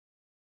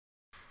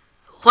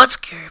What's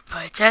good,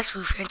 but that's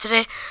Woof here.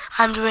 Today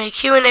I'm doing a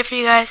Q&A for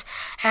you guys,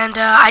 and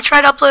I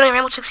tried uploading a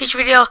Rainbow Six Siege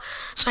video,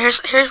 so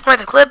here's one of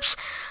the clips,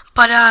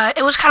 but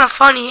it was kind of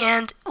funny,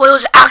 and well, it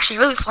was actually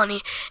really funny,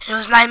 and it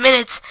was 9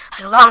 minutes,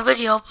 like a long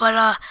video, but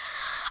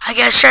I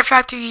guess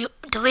SHAREfactory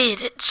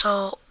deleted it,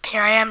 so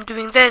here I am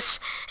doing this,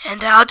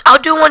 and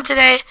I'll do one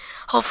today,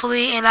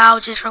 hopefully, and I'll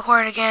just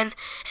record it again,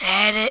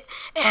 and edit it,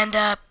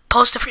 and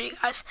post it for you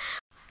guys.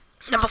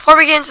 Now, before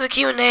we get into the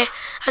Q&A, I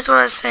just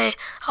want to say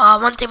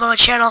one thing about my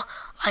channel,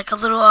 like a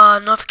little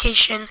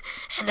notification,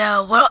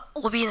 and what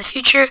will be in the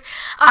future.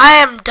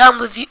 I am done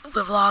with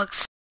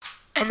vlogs,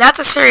 and that's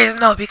a serious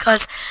no,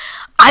 because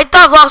I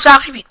thought vlogs would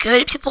actually be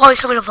good. People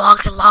always tell me to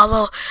vlog and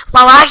Lalo,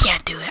 I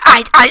can't do it.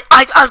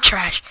 I'm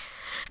trash,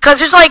 because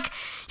there's like,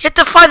 you have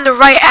to find the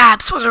right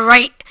apps or the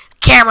right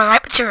camera, the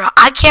right material.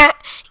 I can't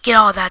get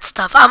all that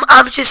stuff.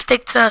 I'm just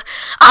stick to.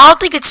 I don't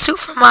think it's suit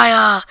for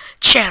my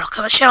channel,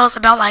 because my channel is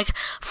about like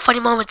funny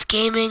moments,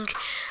 gaming.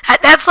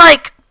 That's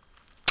like,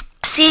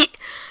 see,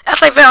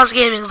 that's like Val's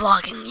gaming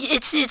vlogging.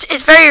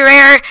 It's very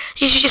rare.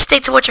 You should just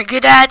stick to what you're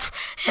good at,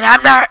 and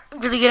I'm not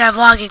really good at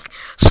vlogging,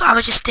 so I'm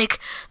gonna just stick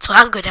to what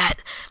I'm good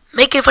at,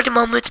 making funny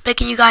moments,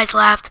 making you guys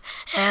laugh,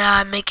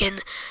 and making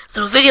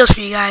little videos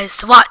for you guys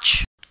to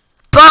watch.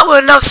 But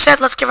with enough said,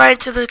 let's get right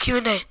into the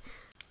Q&A.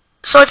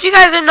 So if you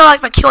guys didn't know,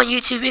 like my queue on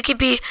YouTube, it could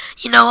be,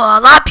 you know,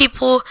 a lot of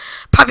people,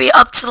 probably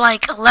up to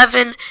like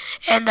 11,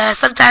 and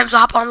sometimes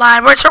we'll hop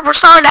online. We're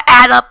starting to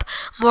add up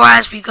more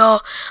as we go,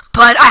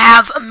 but I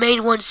have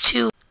main ones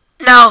too.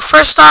 Now,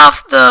 first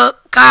off, the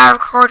guy I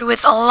recorded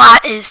with a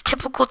lot is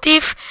Typical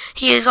Thief.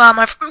 He is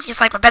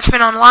he's like my best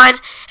friend online,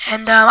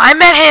 and I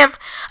met him,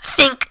 I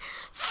think,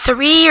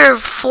 3 or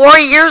 4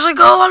 years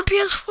ago on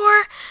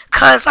PS4,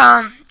 cause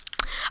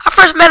I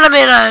first met him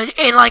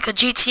in like a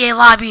GTA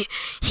lobby.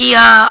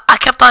 I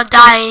kept on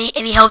dying,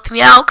 and he helped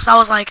me out because I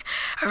was like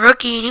a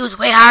rookie, and he was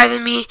way higher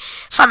than me.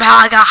 Somehow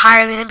I got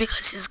higher than him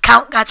because his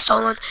account got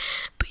stolen.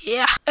 But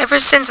yeah, ever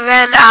since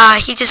then,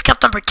 he just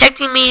kept on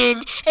protecting me,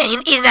 and he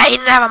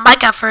didn't have a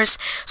mic at first,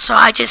 so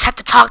I just had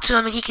to talk to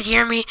him, and he could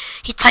hear me.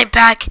 He typed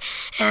back,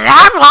 and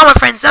I have a lot of my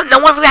friends. No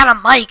one really had a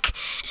mic,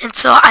 and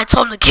so I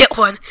told him to get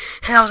one,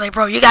 and I was like,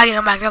 bro, you gotta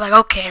get a mic. They're like,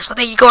 okay. So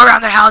then you go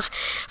around their house,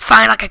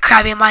 find like a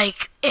crappy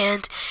mic,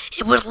 and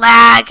it would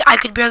lag. I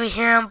could barely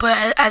hear him, but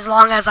as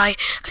long as I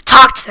could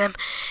talk to them,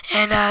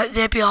 and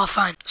they'd be all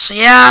fine. So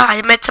yeah,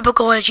 I met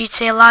Typical in a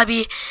GTA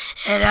lobby,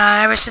 and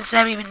ever since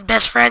then we've been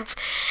best friends.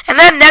 And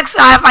then next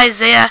I have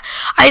Isaiah.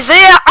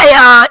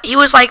 He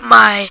was like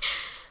my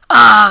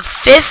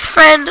 5th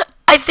friend,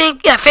 I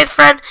think. Yeah, 5th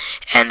friend,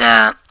 and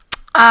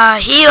I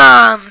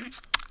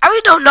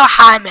really don't know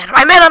how I met him.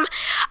 I met him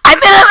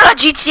in a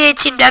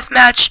GTA team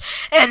deathmatch,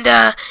 and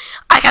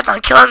I kept on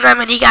killing them,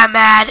 and he got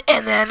mad,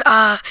 and then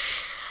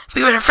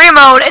we were in free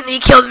mode, and then he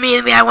killed me,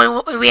 and we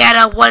had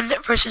a 1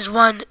 versus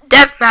 1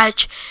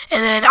 deathmatch,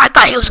 and then I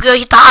thought he was good,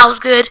 he thought I was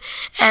good,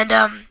 and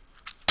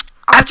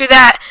after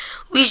that,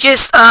 we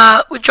just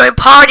would join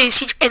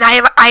parties, and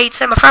I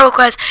send him a friend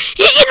request.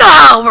 You know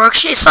how it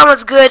works. If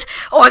someone's good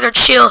or they're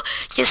chill,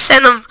 you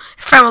send them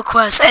friend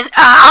requests, and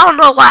I don't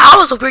know why. I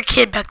was a weird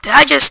kid back then.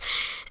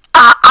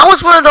 I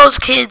was one of those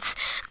kids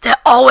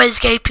that always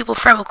gave people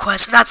friend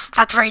requests, and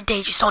that's very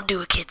dangerous. Don't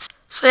do it, kids.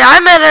 So yeah, I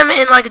met him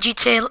in like a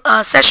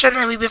GTA session,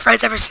 and we've been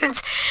friends ever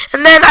since.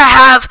 And then I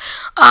have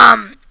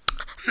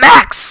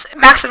Max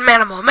and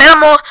Manimal.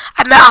 Manimal,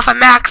 I met off of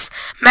Max.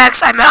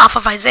 Max, I met off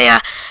of Isaiah,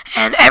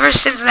 and ever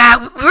since that,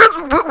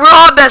 we're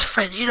all best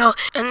friends, you know.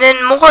 And then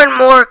more and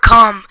more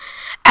come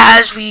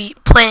as we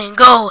play and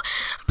go.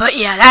 But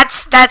yeah,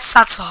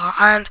 that's all.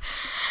 And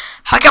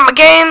I got my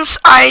games.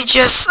 I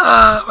just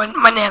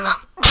my nana.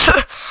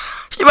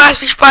 She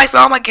buys me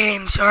all my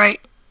games. All right.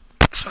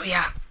 So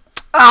yeah,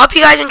 I hope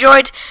you guys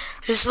enjoyed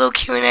this little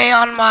Q&A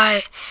on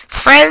my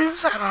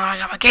friends. I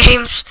got my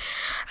games.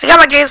 I got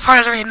my games part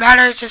doesn't really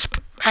matter. It's just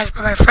as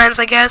my friends,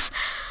 I guess.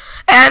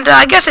 And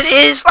I guess it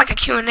is like a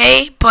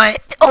Q&A, but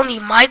only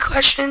my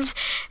questions.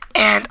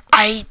 And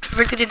I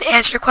really didn't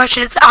answer your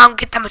questions. I don't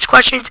get that much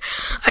questions.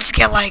 I just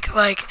get like,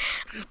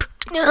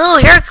 oh,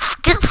 here,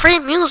 get free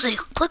music.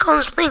 Click on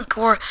this link,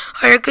 or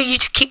you're a good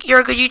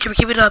YouTuber.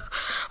 Keep it up,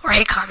 or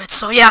hate comments.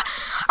 So yeah,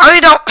 I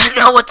really don't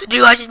know what to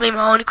do. I just made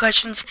my own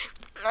questions.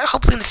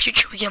 Hopefully in the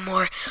future we get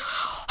more.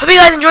 Hope you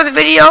guys enjoyed the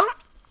video,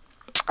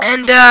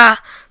 and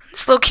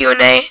this little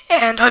Q&A,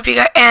 and hope you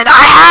guys. And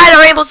I had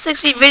a Rainbow Six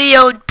Siege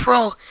video,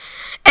 pro,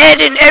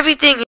 editing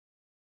everything.